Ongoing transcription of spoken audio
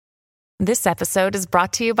This episode is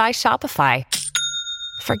brought to you by Shopify.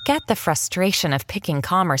 Forget the frustration of picking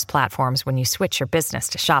commerce platforms when you switch your business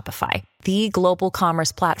to Shopify, the global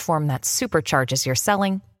commerce platform that supercharges your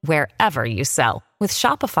selling wherever you sell. With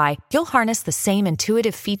Shopify, you'll harness the same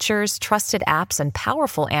intuitive features, trusted apps, and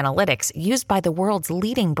powerful analytics used by the world's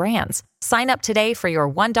leading brands. Sign up today for your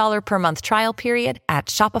 $1 per month trial period at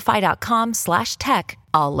shopify.com/tech,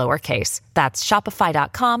 all lowercase. That's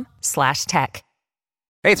shopify.com/tech.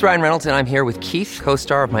 Hey, it's Ryan Reynolds, and I'm here with Keith,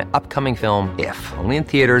 co-star of my upcoming film, If, only in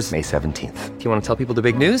theaters May 17th. Do you want to tell people the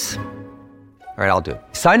big news? All right, I'll do it.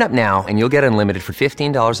 Sign up now and you'll get unlimited for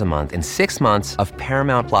 $15 a month and 6 months of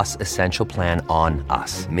Paramount Plus Essential Plan on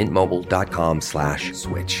us.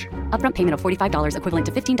 MintMobile.com/switch. Upfront payment of $45 equivalent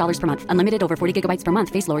to $15 per month. Unlimited over 40 gigabytes per month.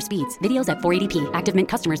 Face lower speeds. Videos at 480p. Active Mint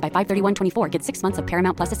customers by 531.24 get 6 months of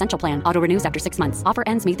Paramount Plus Essential Plan. Auto renews after 6 months. Offer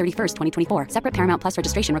ends May 31st, 2024. Separate Paramount Plus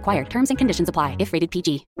registration required. Terms and conditions apply if rated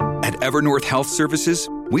PG. At Evernorth Health Services,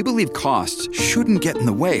 we believe costs shouldn't get in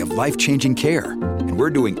the way of life-changing care, and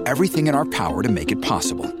we're doing everything in our power to make it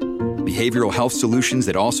possible. Behavioral health solutions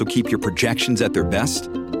that also keep your projections at their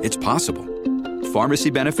best? It's possible.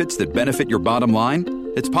 Pharmacy benefits that benefit your bottom line?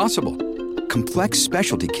 It's possible. Complex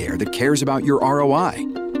specialty care that cares about your ROI?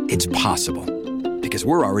 It's possible. Because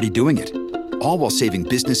we're already doing it. All while saving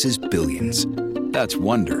businesses billions. That's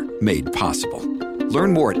Wonder made possible.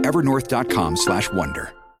 Learn more at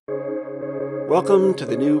evernorth.com/wonder. Welcome to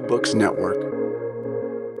the New Books Network.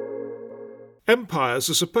 Empires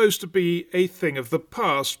are supposed to be a thing of the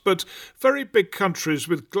past, but very big countries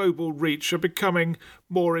with global reach are becoming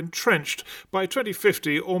more entrenched. By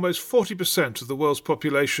 2050, almost 40% of the world's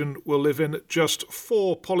population will live in just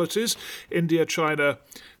 4 polities: India, China,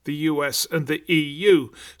 the US and the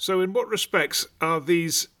EU. So in what respects are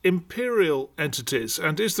these imperial entities,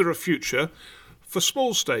 and is there a future for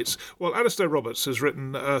small states? Well, Alasdair Roberts has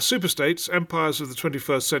written Superstates, Empires of the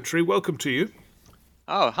 21st Century. Welcome to you.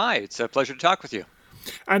 Oh, hi. It's a pleasure to talk with you.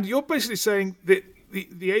 And you're basically saying that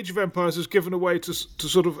the age of empires has given way to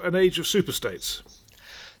sort of an age of superstates.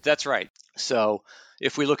 That's right. So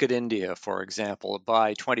if we look at India, for example,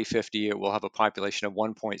 by 2050, it will have a population of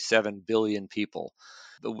 1.7 billion people,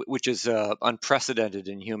 which is unprecedented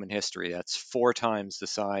in human history. That's 4 times the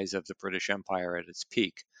size of the British Empire at its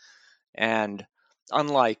peak. And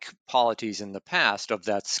unlike polities in the past of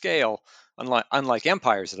that scale, unlike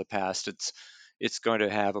empires of the past, it's going to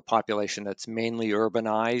have a population that's mainly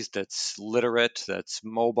urbanized, that's literate, that's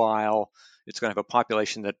mobile. It's going to have a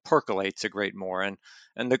population that percolates a great more. And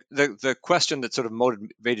the question that sort of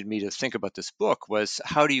motivated me to think about this book was,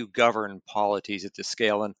 how do you govern polities at this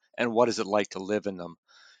scale, and what is it like to live in them?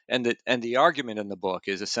 And the argument in the book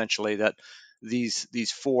is essentially that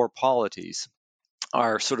these 4 polities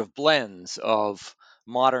are sort of blends of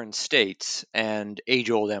modern states and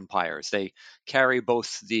age-old empires. They carry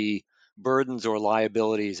both the burdens or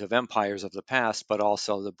liabilities of empires of the past, but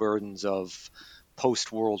also the burdens of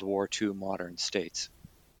post-World War II modern states.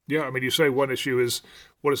 Yeah, I mean, you say one issue is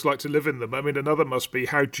what it's like to live in them. I mean, another must be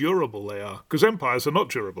how durable they are, because empires are not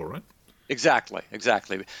durable, right? Exactly.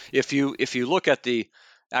 If you look at the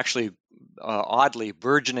actually oddly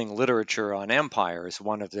burgeoning literature on empires,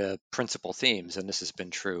 one of the principal themes, and this has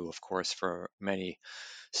been true, of course, for many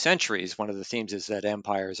centuries, one of the themes is that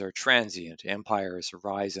empires are transient. Empires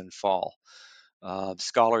rise and fall.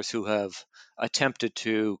 Scholars who have attempted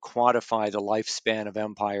to quantify the lifespan of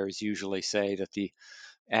empires usually say that the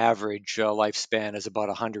average lifespan is about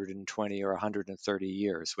 120 or 130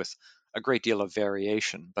 years, with a great deal of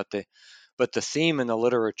variation. But the theme in the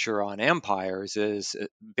literature on empires is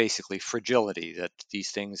basically fragility, that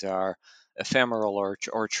these things are ephemeral or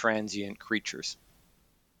transient creatures.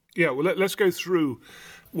 Yeah, well, let's go through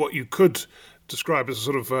what you could describe as a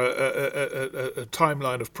sort of a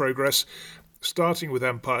timeline of progress, starting with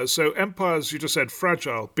empires. So empires, you just said,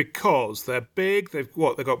 fragile because they're big. They've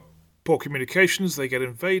got poor communications. They get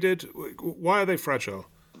invaded. Why are they fragile?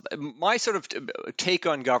 My sort of take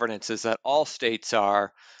on governance is that all states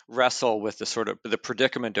wrestle with the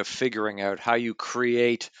predicament of figuring out how you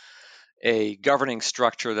create a governing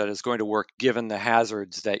structure that is going to work given the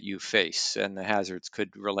hazards that you face. And the hazards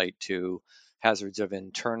could relate to hazards of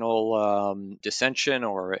internal dissension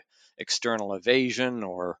or external evasion,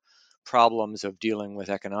 or problems of dealing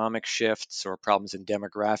with economic shifts, or problems in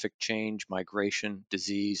demographic change, migration,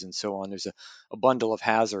 disease, and so on. There's a bundle of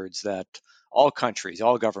hazards that all countries,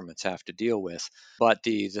 all governments have to deal with. But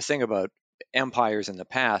the thing about empires in the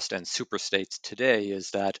past and superstates today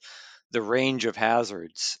is that the range of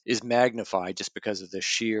hazards is magnified just because of the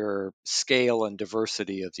sheer scale and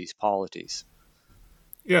diversity of these polities.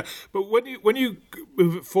 Yeah, but when you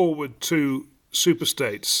move it forward to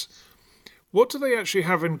superstates, What do they actually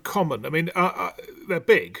have in common? I mean, they're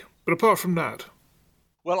big, but apart from that,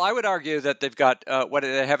 Well, I would argue that they've got what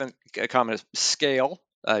they have in common is scale,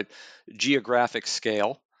 geographic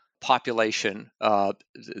scale, population.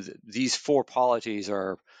 These four polities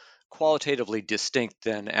are qualitatively distinct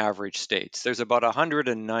than average states. There's about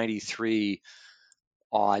 193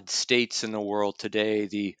 odd states in the world today.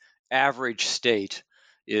 The average state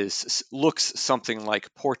looks something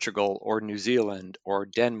like Portugal or New Zealand or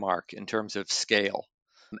Denmark in terms of scale.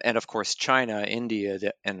 And of course, China, India,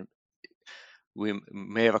 and we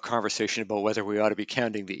may have a conversation about whether we ought to be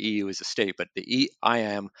counting the EU as a state, but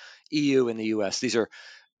EU, and the US, these are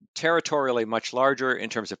territorially much larger in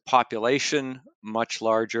terms of population, much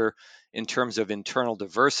larger in terms of internal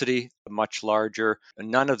diversity, much larger.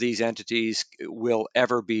 None of these entities will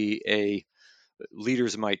ever be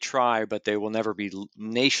leaders might try, but they will never be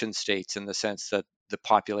nation states in the sense that the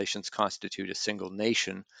populations constitute a single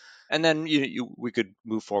nation. And then we could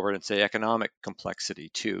move forward and say economic complexity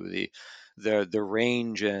too, the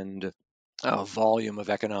range and volume of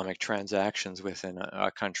economic transactions within a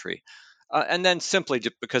country. And then simply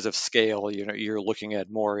because of scale, you're looking at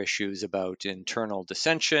more issues about internal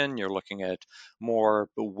dissension. You're looking at more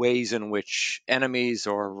ways in which enemies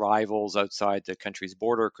or rivals outside the country's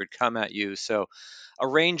border could come at you. So a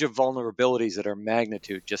range of vulnerabilities that are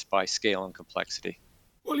magnitude just by scale and complexity.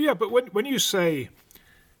 well, yeah, but when you say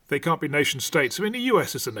they can't be nation states, I mean, the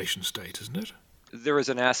US is a nation state, isn't it? There is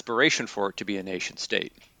an aspiration for it to be a nation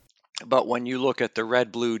state. But when you look at the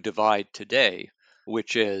red-blue divide today,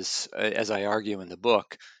 which is, as I argue in the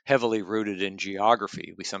book, heavily rooted in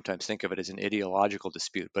geography. We sometimes think of it as an ideological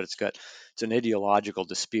dispute, but it's an ideological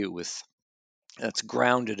dispute that's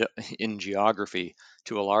grounded in geography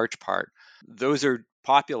to a large part. Those are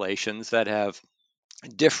populations that have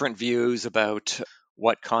different views about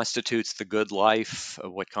what constitutes the good life,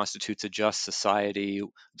 what constitutes a just society,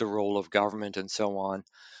 the role of government, and so on.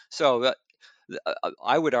 So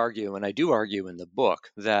I would argue, and I do argue in the book,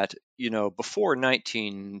 that before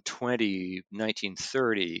 1920,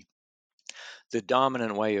 1930, the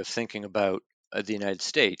dominant way of thinking about the United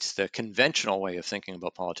States, the conventional way of thinking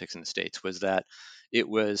about politics in the States, was that it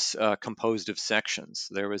was composed of sections.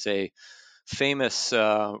 There was a famous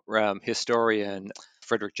historian,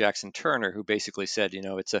 Frederick Jackson Turner, who basically said,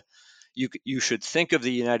 you should think of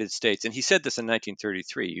the United States, and he said this in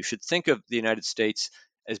 1933. You should think of the United States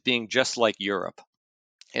as being just like Europe.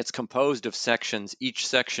 It's composed of sections. Each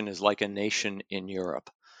section is like a nation in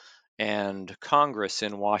Europe. And Congress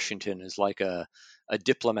in Washington is like a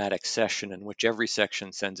diplomatic session in which every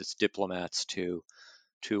section sends its diplomats to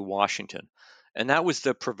Washington. And that was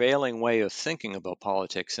the prevailing way of thinking about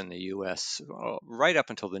politics in the US right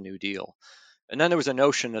up until the New Deal. And then there was a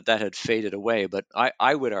notion that had faded away. But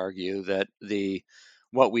I would argue that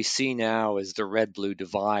what we see now as the red-blue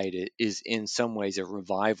divide is in some ways a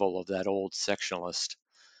revival of that old sectionalist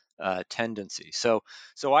tendency. So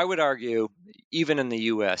I would argue, even in the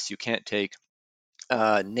U.S., you can't take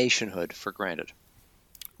nationhood for granted.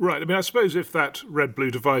 Right. I mean, I suppose if that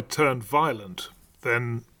red-blue divide turned violent,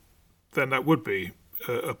 then that would be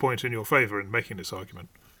a point in your favour in making this argument.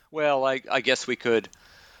 Well, I guess we could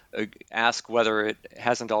ask whether it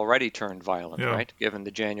hasn't already turned violent, right? Given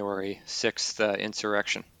the January 6th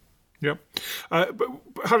insurrection. Yep. But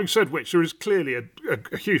having said which, there is clearly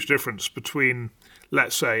a huge difference between,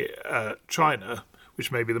 let's say, China,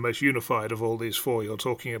 which may be the most unified of all these four you're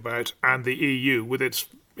talking about, and the EU with its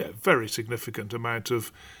very significant amount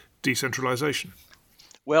of decentralization.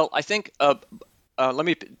 Well, I think,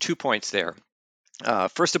 2 points there.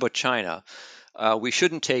 First, about China. We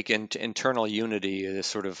shouldn't take internal unity as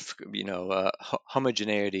sort of,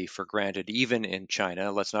 homogeneity for granted, even in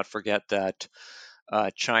China. Let's not forget that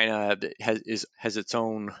China has its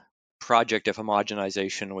own project of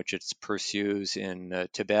homogenization, which it pursues in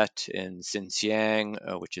Tibet, in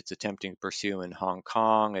Xinjiang, which it's attempting to pursue in Hong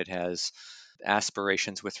Kong. It has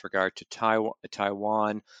aspirations with regard to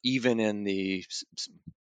Taiwan. Even in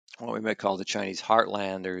what we might call the Chinese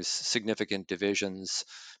heartland, there's significant divisions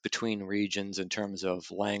between regions in terms of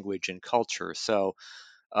language and culture. So,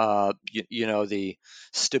 the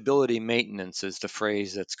stability maintenance is the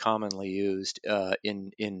phrase that's commonly used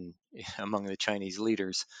in among the Chinese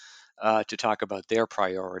leaders to talk about their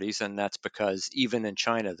priorities, and that's because even in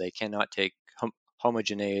China they cannot take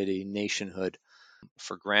homogeneity, nationhood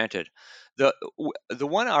for granted. The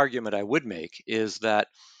one argument I would make is that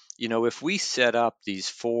if we set up these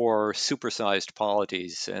four supersized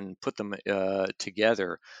polities and put them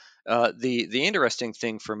together, the interesting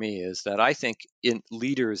thing for me is that I think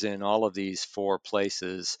leaders in all of these four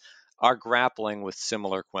places are grappling with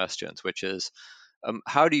similar questions, which is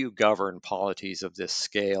how do you govern polities of this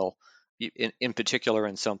scale? In particular,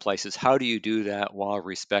 in some places, how do you do that while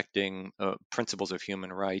respecting principles of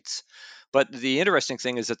human rights? But the interesting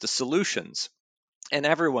thing is that the solutions, and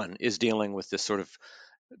everyone is dealing with this sort of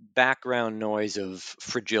background noise of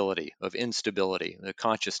fragility, of instability, the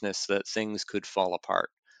consciousness that things could fall apart.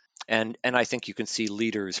 And I think you can see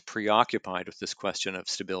leaders preoccupied with this question of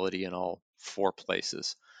stability in all four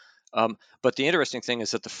places. But the interesting thing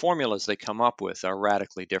is that the formulas they come up with are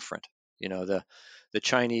radically different. The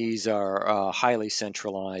Chinese are highly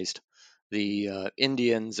centralized. The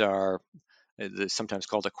Indians are sometimes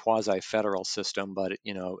called a quasi-federal system, but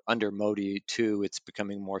under Modi too, it's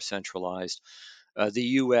becoming more centralized. The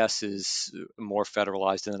U.S. is more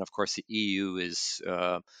federalized, and then of course the EU is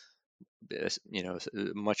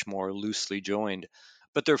much more loosely joined.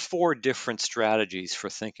 But there are four different strategies for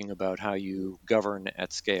thinking about how you govern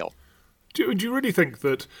at scale. Do you really think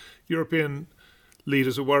that European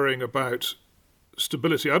leaders are worrying about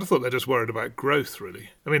stability? I'd have thought they're just worried about growth, really.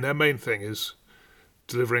 I mean, their main thing is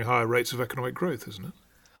delivering higher rates of economic growth, isn't it?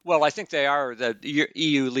 Well, I think they are. The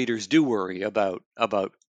EU leaders do worry about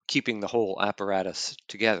keeping the whole apparatus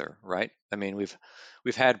together, right? I mean,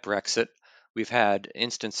 we've had Brexit. We've had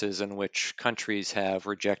instances in which countries have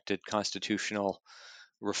rejected constitutional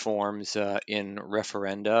reforms in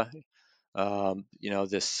referenda.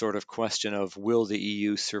 This sort of question of will the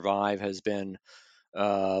EU survive has been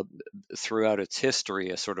throughout its history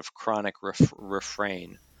a sort of chronic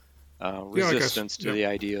refrain, resistance to the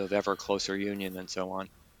idea of ever closer union and so on.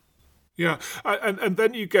 Yeah, and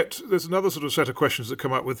then there's another sort of set of questions that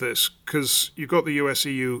come up with this, because you've got the US,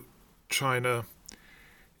 EU, China,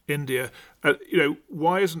 India.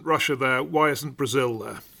 Why isn't Russia there? Why isn't Brazil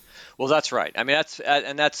there? Well, that's right. I mean,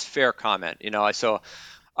 that's fair comment.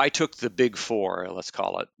 I took the big four, let's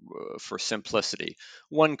call it, for simplicity.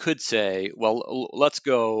 One could say, well, let's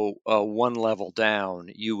go one level down.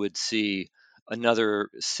 You would see another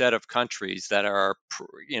set of countries that are,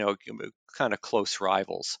 kind of close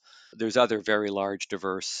rivals. There's other very large,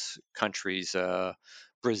 diverse countries,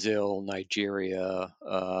 Brazil, Nigeria,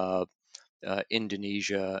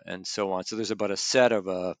 Indonesia, and so on. So there's about a set of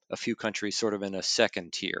a few countries sort of in a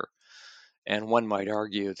second tier. And one might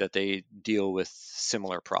argue that they deal with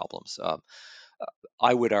similar problems.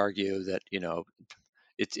 I would argue that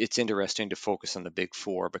it's interesting to focus on the big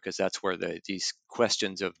four because that's where these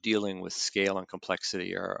questions of dealing with scale and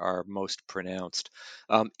complexity are most pronounced.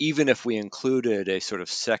 Even if we included a sort of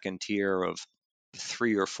second tier of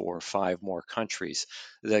 3 or 4 or 5 more countries,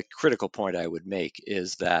 the critical point I would make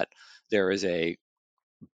is that there is a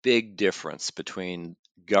big difference between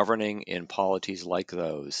governing in polities like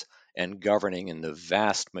those and governing in the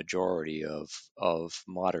vast majority of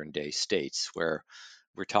modern day states, where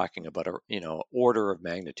we're talking about a order of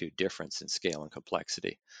magnitude difference in scale and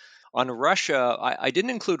complexity. On Russia, I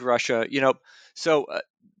didn't include Russia. So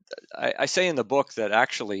I say in the book that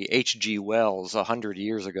actually H.G. Wells 100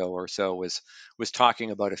 years ago or so was talking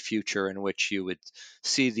about a future in which you would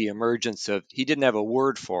see the emergence of. He didn't have a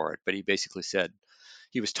word for it, but he basically said.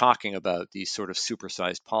 He was talking about these sort of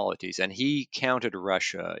supersized polities, and he counted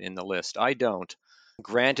Russia in the list. I don't.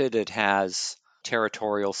 Granted, it has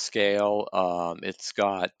territorial scale. It's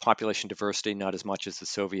got population diversity, not as much as the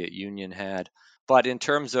Soviet Union had. But in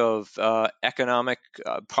terms of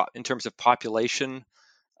in terms of population,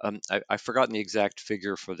 I've forgotten the exact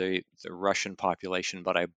figure for the Russian population,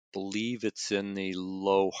 but I believe it's in the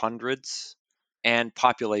low hundreds. And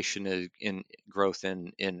population in growth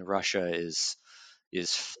in Russia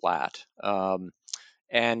is flat.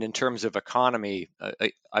 And in terms of economy,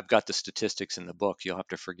 I've got the statistics in the book. You'll have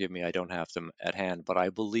to forgive me, I don't have them at hand, but I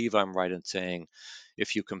believe I'm right in saying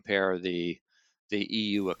if you compare the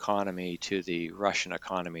EU economy to the Russian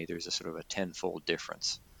economy, there's a sort of a tenfold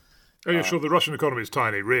difference. Oh yeah, sure. The Russian economy is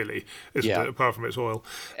tiny, really, isn't it? Apart from its oil,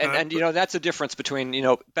 and that's a difference between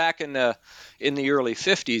back in the early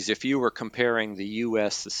 50s, if you were comparing the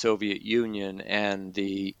U.S., the Soviet Union, and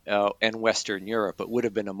and Western Europe, it would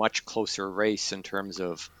have been a much closer race in terms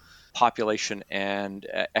of population and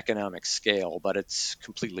economic scale, but it's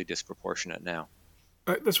completely disproportionate now.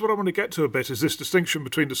 That's what I want to get to a bit. Is this distinction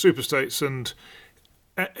between the superstates and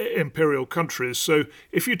imperial countries. So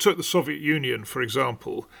if you took the Soviet Union, for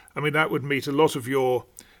example, I mean, that would meet a lot of your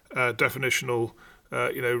definitional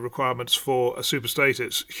requirements for a superstate.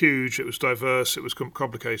 It's huge, it was diverse, it was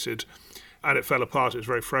complicated, and it fell apart. It was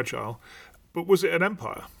very fragile. But was it an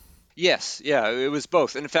empire? Yes, yeah, it was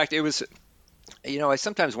both. And in fact, it was, I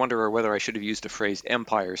sometimes wonder whether I should have used the phrase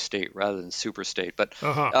empire state rather than superstate. But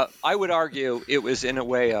I would argue it was, in a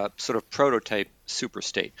way, a sort of prototype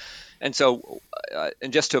superstate. And so,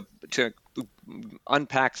 and just to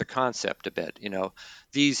unpack the concept a bit,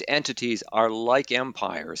 these entities are like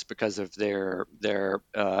empires because of their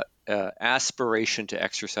aspiration to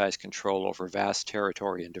exercise control over vast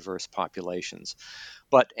territory and diverse populations.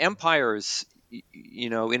 But empires,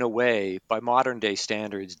 in a way, by modern day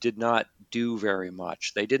standards, did not do very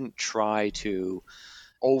much. They didn't try to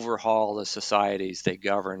overhaul the societies they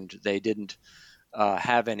governed. They didn't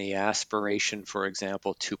have any aspiration, for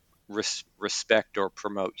example, to respect or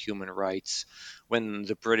promote human rights. When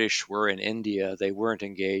the British were in India, they weren't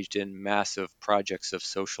engaged in massive projects of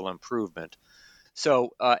social improvement.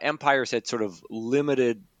 So empires had sort of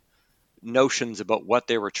limited notions about what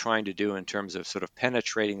they were trying to do in terms of sort of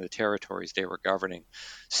penetrating the territories they were governing.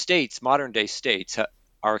 States, modern day states,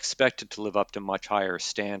 are expected to live up to much higher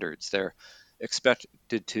standards. They're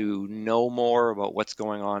expected to know more about what's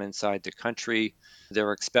going on inside the country.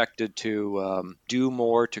 They're expected to do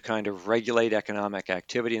more to kind of regulate economic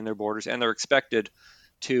activity in their borders, and they're expected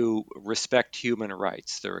to respect human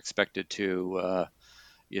rights. They're expected to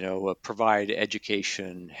provide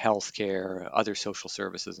education, healthcare, other social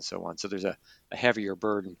services, and so on. So there's a heavier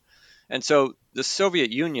burden. And so the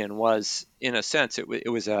Soviet Union was, in a sense, it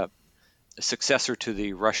was a successor to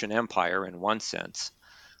the Russian Empire in one sense,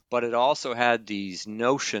 but it also had these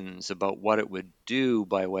notions about what it would do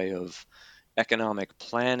by way of economic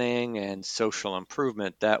planning and social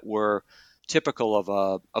improvement that were typical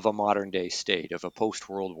of a modern day state, of a post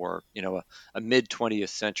World War, a mid 20th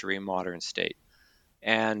century modern state.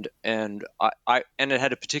 And it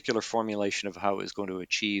had a particular formulation of how it was going to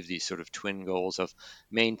achieve these sort of twin goals of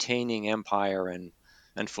maintaining empire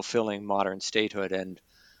and fulfilling modern statehood,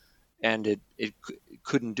 and it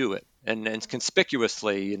couldn't do it. And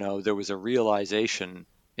conspicuously, there was a realization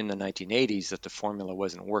in the 1980s that the formula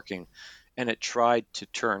wasn't working, and it tried to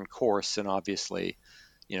turn course, and obviously,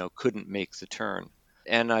 couldn't make the turn.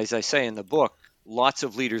 And as I say in the book, lots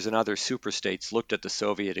of leaders in other superstates looked at the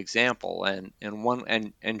Soviet example and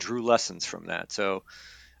drew lessons from that. So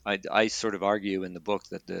I sort of argue in the book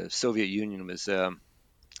that the Soviet Union was a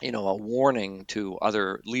warning to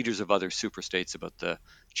other leaders of other superstates about the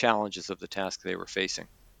challenges of the task they were facing.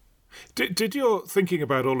 Did your thinking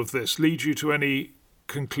about all of this lead you to any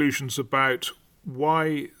conclusions about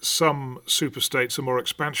why some superstates are more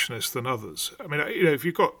expansionist than others? I mean, if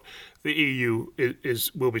you've got the EU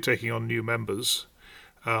will be taking on new members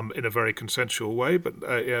in a very consensual way, but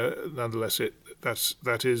nonetheless,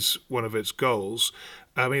 that is one of its goals.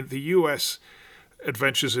 I mean, the US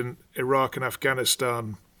adventures in Iraq and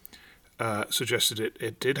Afghanistan suggested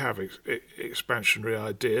it did have expansionary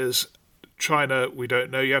ideas. China, we don't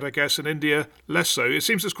know yet, I guess, and India, less so. It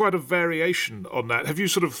seems there's quite a variation on that. Have you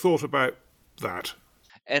sort of thought about that?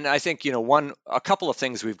 And I think, a couple of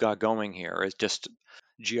things we've got going here is just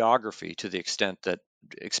geography, to the extent that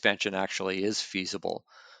expansion actually is feasible,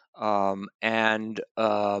 and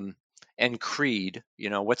creed.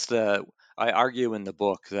 I argue in the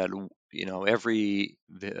book that every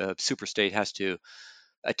superstate has to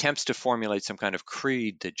attempts to formulate some kind of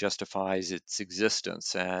creed that justifies its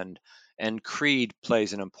existence, and creed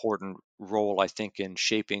plays an important role, I think, in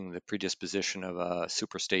shaping the predisposition of a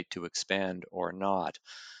superstate to expand or not.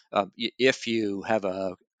 If you have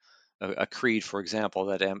a creed, for example,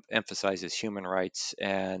 that emphasizes human rights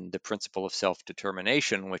and the principle of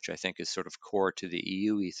self-determination, which I think is sort of core to the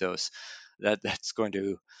EU ethos, that's going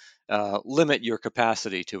to limit your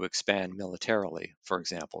capacity to expand militarily. For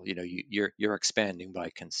example, you're expanding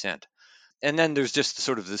by consent. And then there's just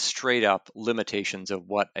sort of the straight up limitations of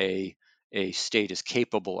what a state is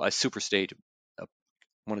capable, a superstate,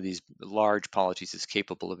 one of these large polities is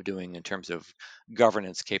capable of doing in terms of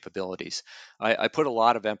governance capabilities. I put a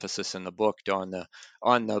lot of emphasis in the book on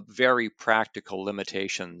the very practical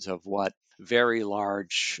limitations of what very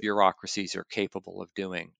large bureaucracies are capable of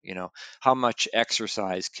doing. How much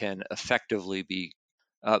exercise can effectively be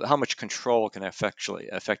how much control can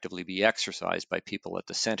effectively be exercised by people at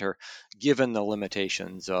the center, given the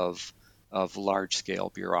limitations of large scale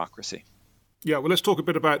bureaucracy. Yeah, well, let's talk a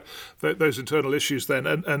bit about those internal issues then.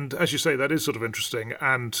 And as you say, that is sort of interesting.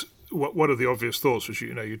 And one of the obvious thoughts, which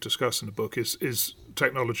you discuss in the book, is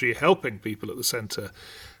technology helping people at the centre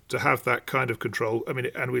to have that kind of control. I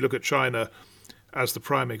mean, and we look at China as the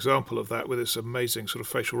prime example of that, with its amazing sort of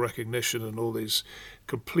facial recognition and all these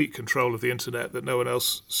complete control of the internet that no one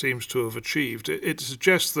else seems to have achieved. It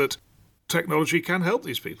suggests that technology can help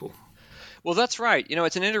these people. Well, that's right.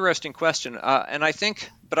 It's an interesting question, and I think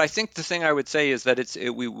the thing I would say is that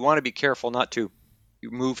we want to be careful not to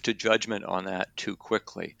move to judgment on that too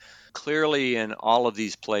quickly. Clearly, in all of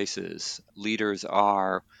these places, leaders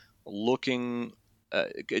are looking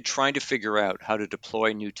trying to figure out how to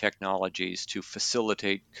deploy new technologies to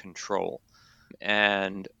facilitate control.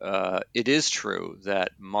 And it is true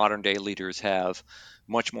that modern day leaders have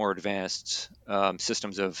much more advanced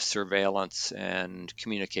systems of surveillance and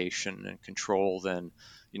communication and control than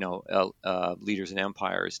leaders and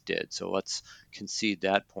empires did. So let's concede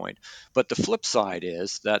that point. But the flip side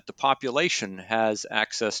is that the population has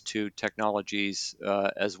access to technologies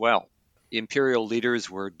as well. Imperial leaders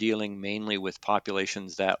were dealing mainly with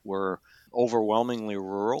populations that were overwhelmingly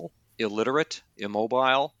rural, illiterate,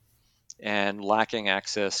 immobile, and lacking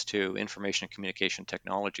access to information and communication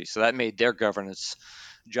technology. So that made their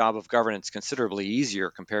job of governance considerably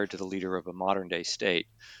easier compared to the leader of a modern day state.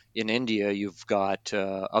 In India, you've got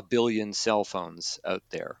 1 billion cell phones out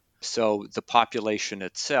there. So the population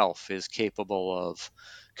itself is capable of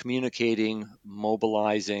communicating,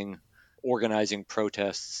 mobilizing, organizing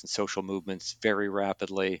protests and social movements very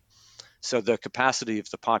rapidly. So the capacity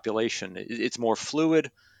of the population, it's more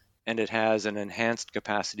fluid, and it has an enhanced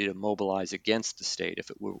capacity to mobilize against the state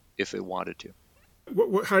if it wanted to.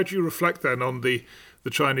 How do you reflect then on the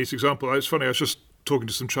Chinese example? It's funny, I was just talking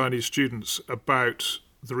to some Chinese students about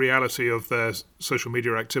the reality of their social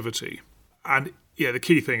media activity. And the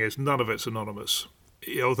key thing is none of it's anonymous.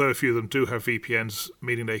 Although a few of them do have VPNs,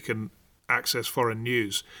 meaning they can access foreign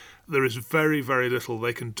news, there is very, very little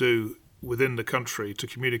they can do within the country to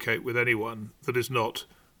communicate with anyone that is not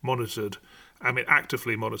monitored. I mean,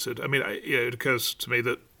 actively monitored. I mean, it occurs to me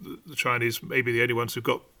that the Chinese may be the only ones who've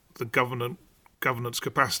got the governance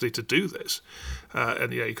capacity to do this.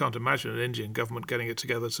 And you can't imagine an Indian government getting it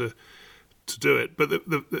together to do it.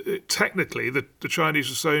 But technically, the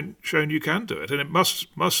Chinese have shown you can do it, and it must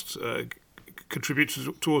contribute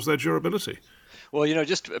towards their durability. Well,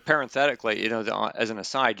 just parenthetically, as an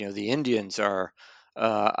aside, the Indians are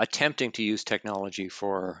attempting to use technology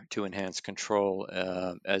to enhance control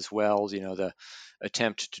as well. The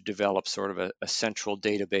attempt to develop sort of a central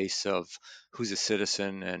database of who's a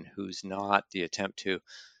citizen and who's not, the attempt to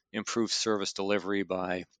improve service delivery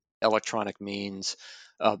by electronic means,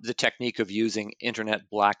 the technique of using internet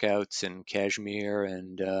blackouts in Kashmir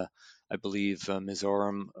and I believe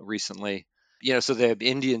Mizoram recently. So the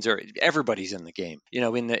Indians everybody's in the game.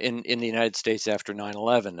 In the United States after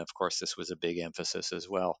 9/11, of course, this was a big emphasis as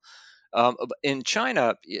well. In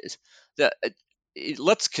China,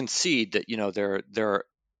 let's concede that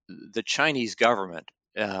the Chinese government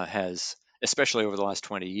has, especially over the last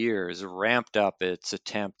 20 years, ramped up its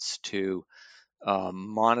attempts to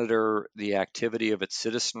monitor the activity of its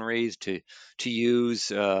citizenry, to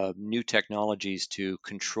use new technologies to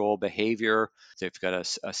control behavior. They've got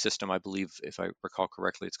a system, I believe, if I recall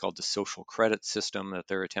correctly, it's called the social credit system that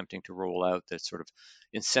they're attempting to roll out that sort of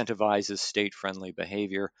incentivizes state-friendly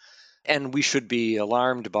behavior. And we should be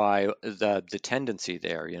alarmed by the tendency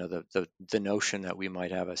there, the notion that we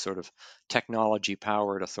might have a sort of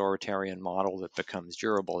technology-powered authoritarian model that becomes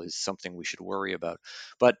durable is something we should worry about.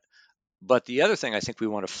 But the other thing I think we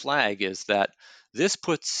want to flag is that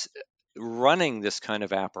running this kind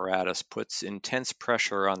of apparatus puts intense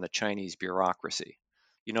pressure on the Chinese bureaucracy.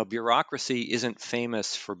 Bureaucracy isn't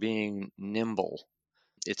famous for being nimble.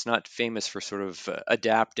 It's not famous for sort of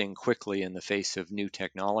adapting quickly in the face of new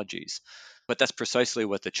technologies. But that's precisely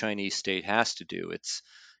what the Chinese state has to do. It's,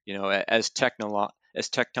 as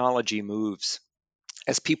technology moves,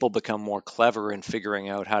 as people become more clever in figuring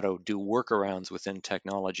out how to do workarounds within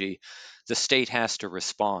technology, the state has to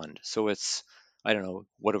respond. So it's, I don't know,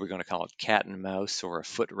 what are we going to call it, cat and mouse or a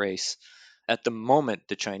foot race? At the moment,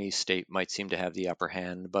 the Chinese state might seem to have the upper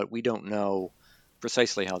hand, but we don't know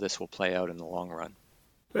precisely how this will play out in the long run.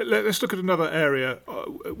 Let's look at another area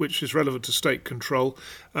which is relevant to state control.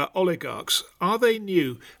 Oligarchs. Are they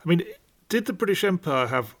new? I mean, did the British Empire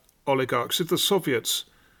have oligarchs? Did the Soviets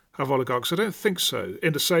have oligarchs? I don't think so,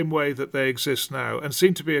 in the same way that they exist now and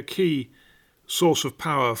seem to be a key source of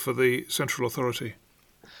power for the central authority.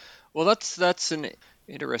 Well, that's an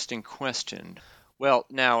interesting question. Well,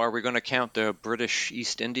 now, are we going to count the British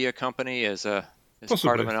East India Company as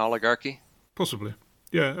part of an oligarchy? Possibly.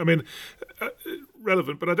 Yeah, I mean,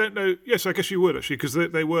 relevant, but I don't know. Yes, I guess you would actually, because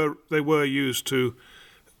they were used to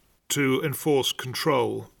enforce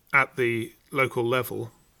control at the local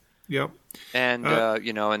level. Yeah. And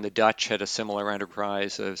and the Dutch had a similar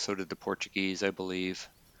enterprise. So did the Portuguese, I believe.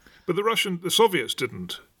 But the Soviets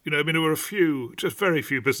didn't. There were just very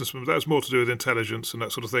few businessmen. That was more to do with intelligence and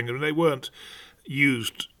that sort of thing. And they weren't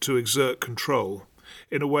used to exert control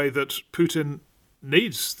in a way that Putin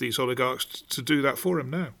needs these oligarchs to do that for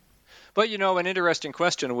him now. But an interesting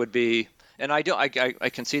question would be, and I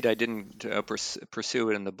concede I didn't pursue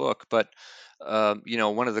it in the book, but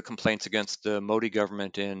one of the complaints against the Modi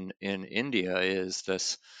government in India is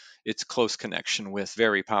its close connection with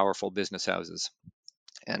very powerful business houses.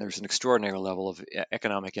 And there's an extraordinary level of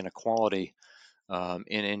economic inequality in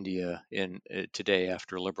India today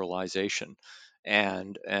after liberalization,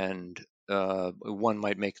 and one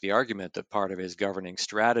might make the argument that part of his governing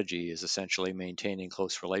strategy is essentially maintaining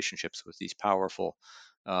close relationships with these powerful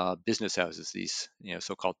business houses, these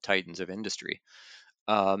so-called titans of industry,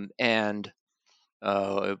 and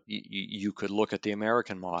you could look at the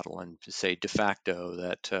American model and say de facto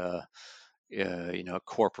that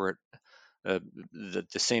corporate the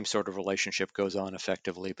same sort of relationship goes on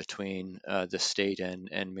effectively between the state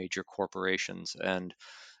and major corporations, and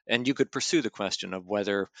you could pursue the question of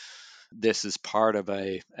whether this is part of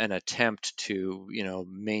an attempt to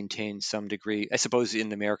maintain some degree. I suppose in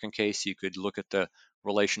the American case, you could look at the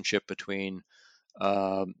relationship between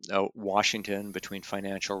Washington, between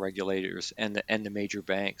financial regulators and the major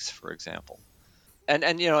banks, for example. And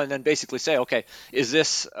then basically say, okay, is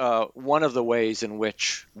this one of the ways in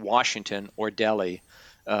which Washington or Delhi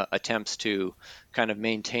attempts to kind of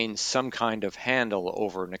maintain some kind of handle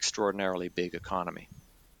over an extraordinarily big economy?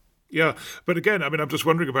 Yeah, but again, I mean, I'm just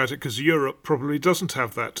wondering about it because Europe probably doesn't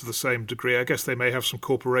have that to the same degree. I guess they may have some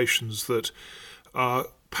corporations that are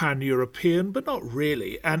pan-European, but not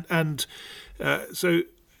really. So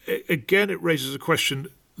again, it raises a question.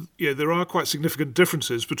 There are quite significant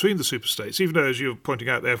differences between the superstates, even though, as you're pointing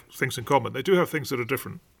out, they have things in common. They do have things that are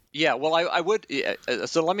different. Yeah, well, I would.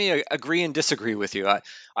 So let me agree and disagree with you.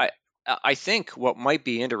 I think what might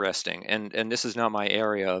be interesting, and this is not my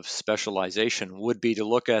area of specialization, would be to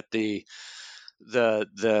look at the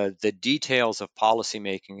details of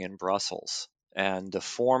policymaking in Brussels and the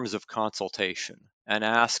forms of consultation, and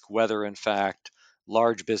ask whether, in fact,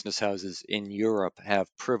 large business houses in Europe have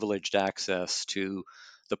privileged access to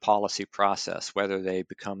the policy process, whether they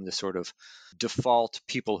become the sort of default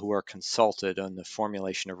people who are consulted on the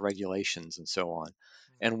formulation of regulations and so on,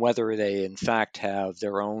 and whether they, in fact, have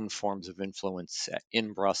their own forms of influence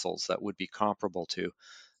in Brussels that would be comparable to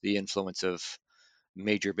the influence of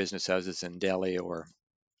major business houses in Delhi or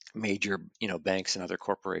major banks and other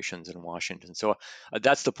corporations in Washington. So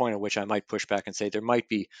that's the point at which I might push back and say there might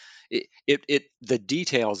be the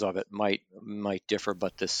details of it might differ,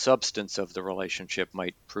 but the substance of the relationship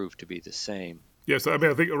might prove to be the same. Yes, I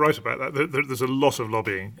mean, I think you're right about that. There's a lot of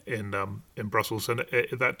lobbying in Brussels, and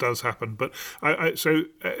that does happen. But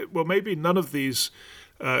maybe none of these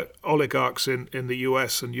oligarchs in the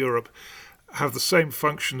US and Europe have the same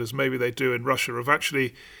function as maybe they do in Russia of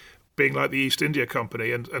actually being like the East India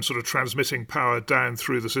Company and sort of transmitting power down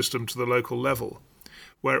through the system to the local level.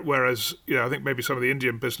 Whereas, I think maybe some of the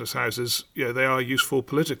Indian business houses, they are useful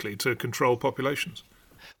politically to control populations.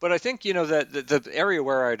 But I think that the area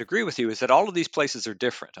where I'd agree with you is that all of these places are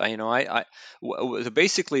different.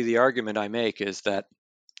 Basically the argument I make is that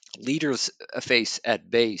leaders face at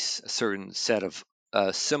base a certain set of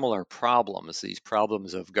similar problems, these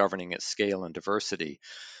problems of governing at scale and diversity.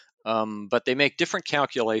 But they make different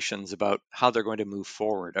calculations about how they're going to move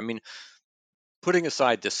forward. I mean, putting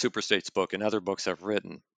aside this Superstates book and other books I've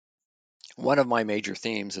written, one of my major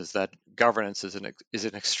themes is that governance is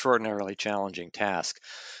an extraordinarily challenging task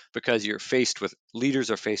because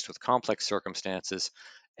leaders are faced with complex circumstances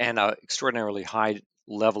and an extraordinarily high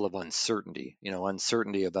level of uncertainty.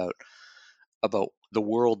 Uncertainty about the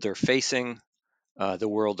world they're facing, the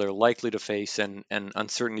world they're likely to face, and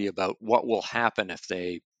uncertainty about what will happen if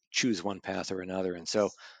they choose one path or another. And so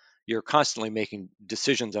you're constantly making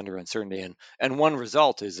decisions under uncertainty. And one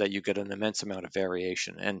result is that you get an immense amount of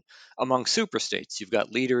variation. And among superstates, you've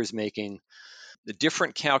got leaders making the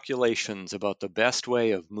different calculations about the best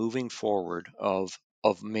way of moving forward, of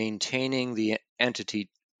maintaining the entity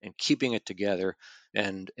and keeping it together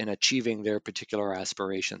and achieving their particular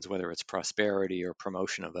aspirations, whether it's prosperity or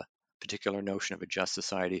promotion of a particular notion of a just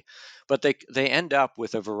society. But they end up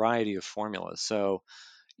with a variety of formulas. So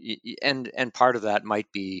and part of that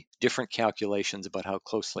might be different calculations about how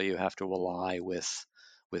closely you have to ally with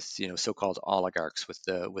so-called oligarchs, with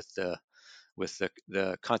the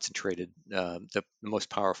concentrated the most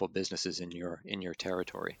powerful businesses in your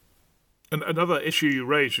territory. And another issue you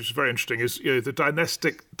raised, which is very interesting, is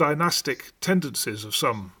the dynastic tendencies of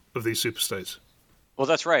some of these superstates. Well,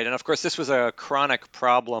 that's right, and of course, this was a chronic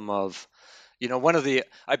problem of,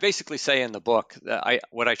 I basically say in the book that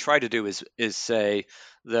what I try to do is say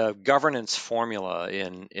the governance formula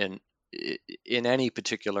in any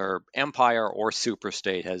particular empire or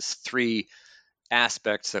superstate has three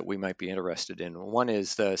aspects that we might be interested in. One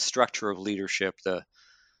is the structure of leadership, the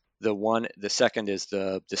The second is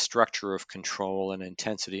the structure of control and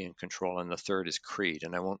intensity and control, and the third is creed.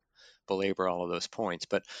 And I won't belabor all of those points,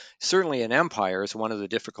 but certainly in empires, one of the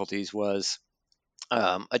difficulties was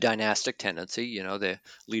a dynastic tendency. The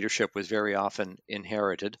leadership was very often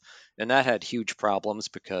inherited, and that had huge problems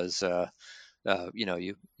because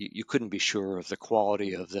you couldn't be sure of the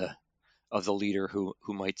quality of the leader who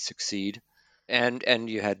might succeed, and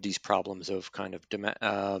you had these problems of kind of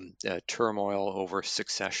turmoil over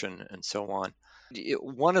succession and so on.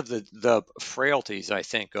 One of the frailties, I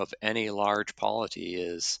think, of any large polity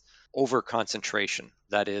is over concentration.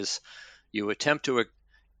 That is, you attempt to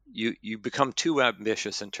you become too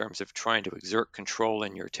ambitious in terms of trying to exert control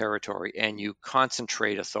in your territory, and you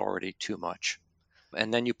concentrate authority too much.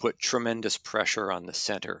 And then you put tremendous pressure on the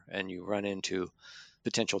center, and you run into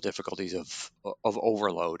potential difficulties of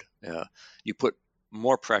overload. You put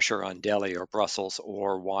more pressure on Delhi or Brussels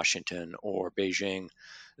or Washington or Beijing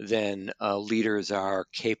than leaders are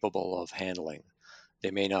capable of handling.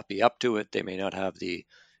 They may not be up to it. They may not have the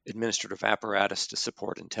administrative apparatus to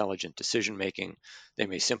support intelligent decision making. They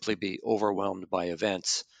may simply be overwhelmed by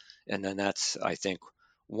events. And then that's, I think,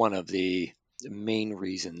 one of the main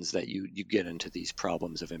reasons that you get into these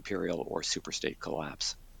problems of imperial or superstate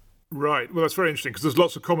collapse. Right. Well, that's very interesting because there's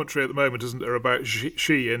lots of commentary at the moment, isn't there, about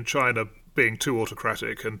Xi in China being too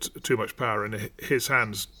autocratic and too much power in his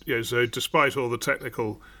hands. So despite all the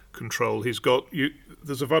technical control he's got,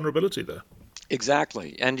 there's a vulnerability there.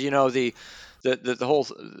 Exactly. And the whole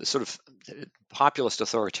sort of populist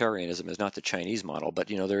authoritarianism is not the Chinese model, but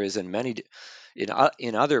there is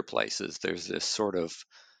in other places there's this sort of,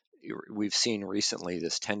 we've seen recently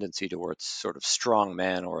this tendency towards sort of strong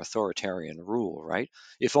man or authoritarian rule, right?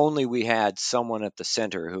 If only we had someone at the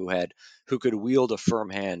center who could wield a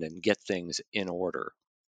firm hand and get things in order.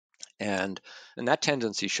 And that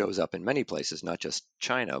tendency shows up in many places, not just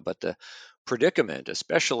China, but the predicament,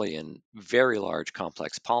 especially in very large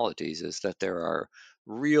complex polities, is that there are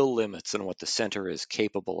real limits on what the center is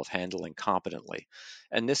capable of handling competently.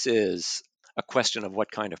 And this is a question of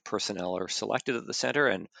what kind of personnel are selected at the center,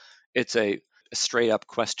 and it's a straight up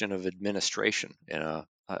question of administration.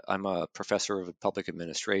 I'm a professor of public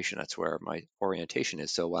administration. That's where my orientation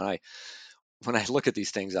is. So when I look at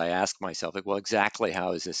these things, I ask myself, well, exactly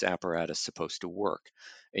how is this apparatus supposed to work?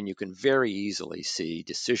 And you can very easily see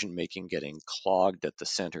decision making getting clogged at the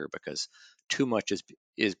center because too much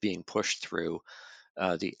is being pushed through.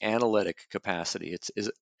 The analytic capacity,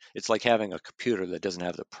 it's like having a computer that doesn't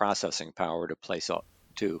have the processing power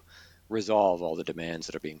to resolve all the demands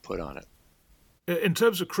that are being put on it. In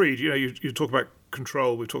terms of creed, you talk about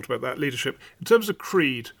control. We talked about that leadership. In terms of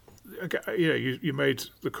creed, you made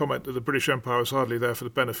the comment that the British Empire was hardly there for the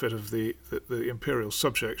benefit of the imperial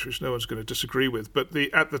subjects, which no one's going to disagree with. But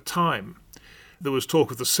at the time, there was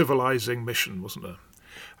talk of the civilizing mission, wasn't there?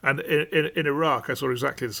 And in Iraq, I saw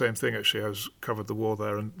exactly the same thing, actually. I covered the war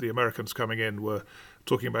there, and the Americans coming in were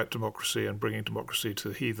talking about democracy and bringing democracy to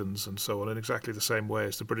the heathens and so on in exactly the same way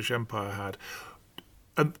as the British Empire had.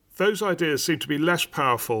 And those ideas seem to be less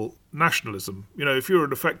powerful nationalism. If you're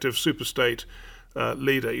an effective superstate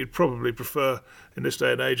leader, you'd probably prefer, in this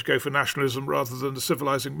day and age, go for nationalism rather than the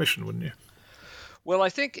civilizing mission, wouldn't you? Well, I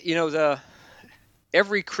think,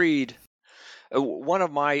 every creed, one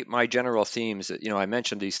of my general themes, I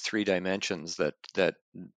mentioned these three dimensions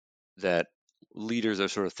that leaders are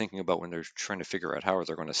sort of thinking about when they're trying to figure out how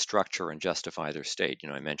they're going to structure and justify their state.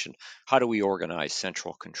 I mentioned, how do we organize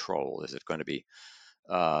central control? Is it going to be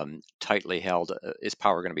tightly held? Is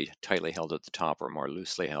power going to be tightly held at the top or more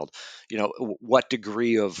loosely held? What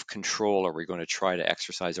degree of control are we going to try to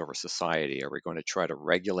exercise over society? Are we going to try to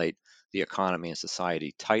regulate the economy and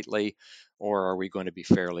society tightly, or are we going to be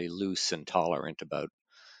fairly loose and tolerant about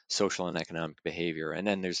social and economic behavior? And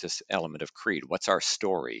then there's this element of creed. What's our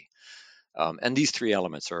story? And these three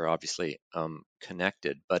elements are obviously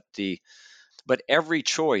connected, but every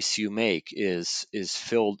choice you make is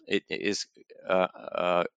filled. It is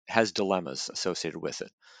has dilemmas associated with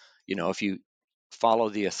it. If you follow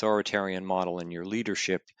the authoritarian model in your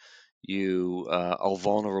leadership, you are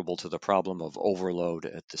vulnerable to the problem of overload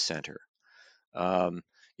at the center.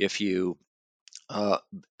 If you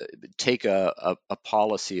take a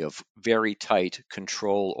policy of very tight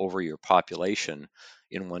control over your population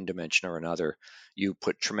in one dimension or another, you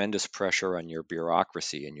put tremendous pressure on your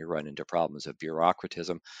bureaucracy and you run into problems of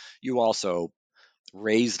bureaucratism. You also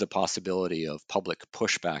raise the possibility of public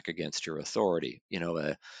pushback against your authority.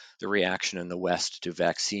 The reaction in the West to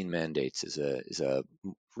vaccine mandates is a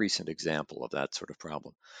recent example of that sort of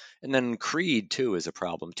problem. And then creed too is a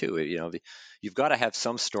problem too. You've got to have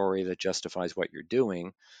some story that justifies what you're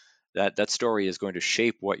doing, That story is going to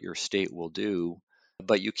shape what your state will do,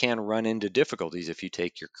 but you can run into difficulties if you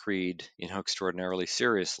take your creed, extraordinarily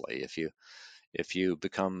seriously. If you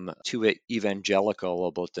become too evangelical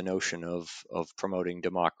about the notion of promoting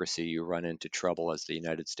democracy, you run into trouble, as the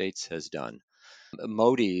United States has done.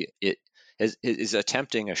 Modi is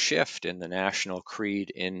attempting a shift in the national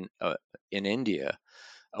creed in India,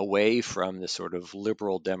 away from the sort of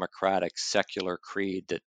liberal democratic secular creed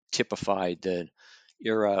that typified the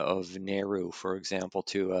era of Nehru, for example,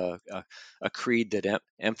 to a creed that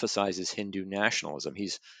emphasizes Hindu nationalism.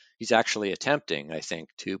 He's actually attempting, I think,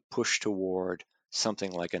 to push toward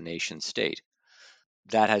something like a nation state.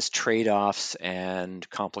 That has trade-offs and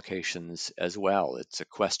complications as well. It's a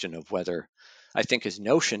question of whether, I think his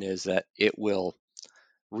notion is that it will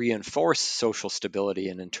reinforce social stability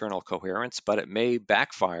and internal coherence, but it may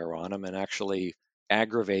backfire on him and actually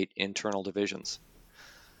aggravate internal divisions.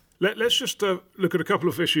 Let's just look at a couple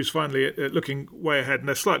of issues finally, looking way ahead, and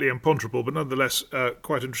they're slightly imponderable, but nonetheless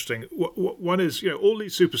quite interesting. One is, all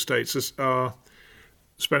these superstates are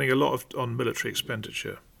spending a lot on military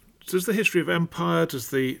expenditure. Does the history of empire,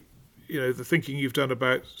 does the thinking you've done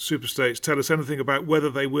about superstates tell us anything about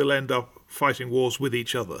whether they will end up fighting wars with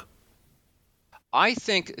each other? I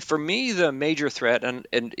think, for me, the major threat, and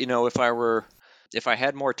if I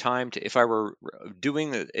had more time if I were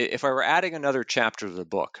adding another chapter to the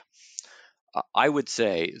book, I would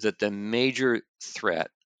say that the major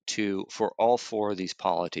threat for all four of these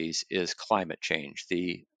polities is climate change,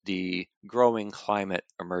 the growing climate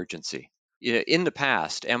emergency. In the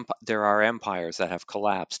past, there are empires that have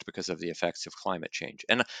collapsed because of the effects of climate change.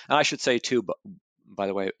 And I should say, too, by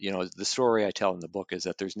the way, the story I tell in the book is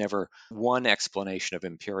that there's never one explanation of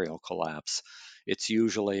imperial collapse. It's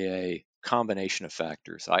usually a combination of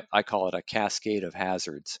factors. I call it a cascade of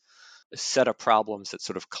hazards, a set of problems that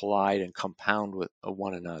sort of collide and compound with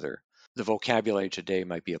one another. The vocabulary today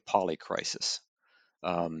might be a polycrisis.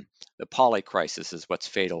 The polycrisis is what's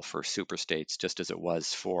fatal for superstates, just as it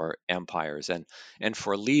was for empires. And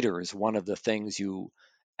for leaders, one of the things you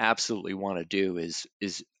absolutely want to do is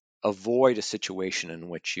avoid a situation in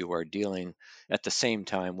which you are dealing at the same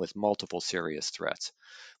time with multiple serious threats.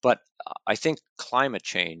 But I think climate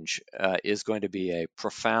change is going to be a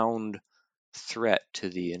profound threat to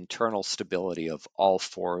the internal stability of all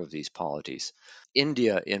four of these polities.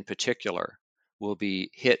 India, in particular, will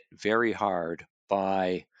be hit very hard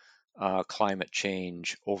by climate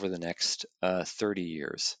change over the next 30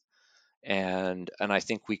 years. And I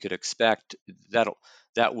think we could expect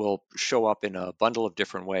that will show up in a bundle of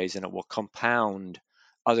different ways, and it will compound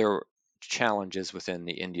other challenges within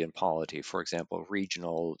the Indian polity. For example,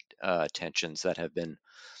 regional tensions that have been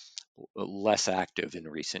less active in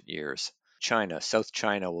recent years. South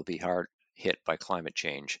China will be hard hit by climate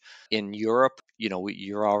change. In Europe,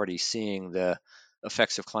 you're already seeing the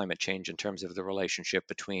effects of climate change in terms of the relationship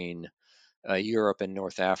between Europe and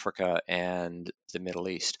North Africa and the Middle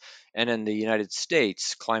East. And in the United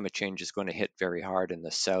States, climate change is going to hit very hard in the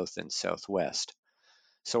South and Southwest.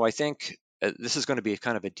 So I think this is going to be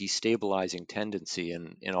kind of a destabilizing tendency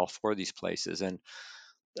in all four of these places. And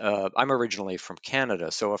I'm originally from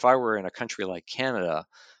Canada, so if I were in a country like Canada,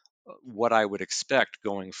 what I would expect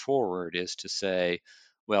going forward is to say,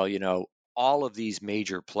 well, all of these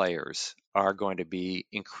major players are going to be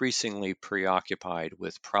increasingly preoccupied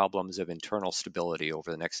with problems of internal stability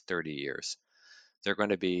over the next 30 years. They're going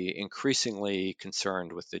to be increasingly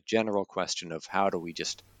concerned with the general question of how do we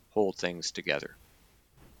just hold things together.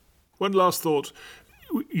 One last thought.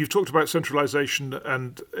 You've talked about centralization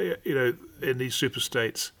and, in these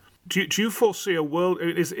superstates. Do you foresee a world?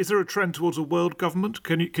 Is there a trend towards a world government?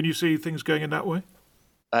 Can you see things going in that way?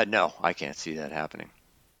 No, I can't see that happening.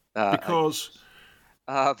 Because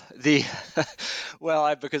because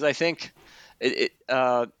I think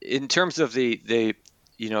in terms of the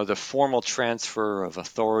formal transfer of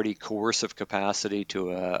authority, coercive capacity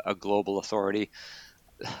to a global authority.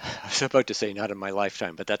 I was about to say not in my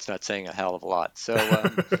lifetime, but that's not saying a hell of a lot. So,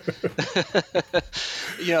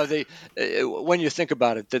 when you think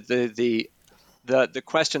about it, the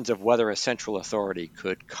questions of whether a central authority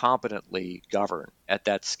could competently govern at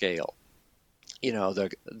that scale,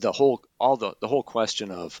 the whole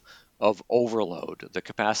question of overload, the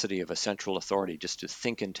capacity of a central authority just to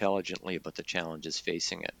think intelligently about the challenges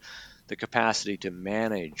facing it, the capacity to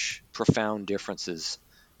manage profound differences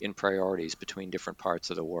in priorities between different parts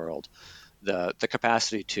of the world, the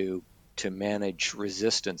capacity to manage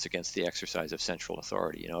resistance against the exercise of central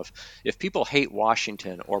authority. If people hate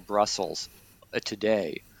Washington or Brussels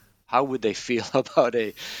today, how would they feel about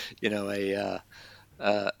a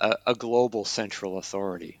a global central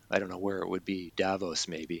authority. I don't know where it would be, Davos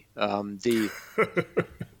maybe.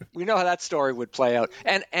 We know how that story would play out.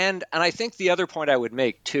 And I think the other point I would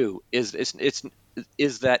make too is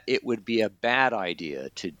that it would be a bad idea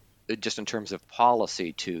to, just in terms of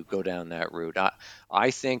policy, to go down that route.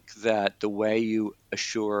 I think that the way you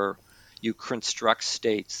construct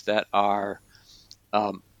states that are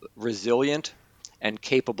resilient and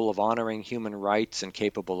capable of honoring human rights and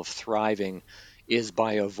capable of thriving is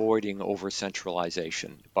by avoiding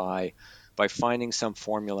over-centralization, by finding some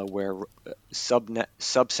formula where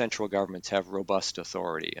sub-central governments have robust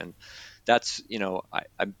authority. And that's,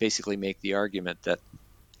 I basically make the argument that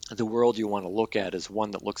the world you want to look at is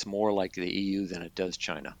one that looks more like the EU than it does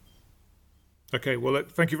China. Okay, well,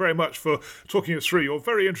 thank you very much for talking us through your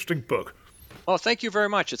very interesting book. Oh, thank you very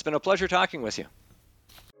much. It's been a pleasure talking with you.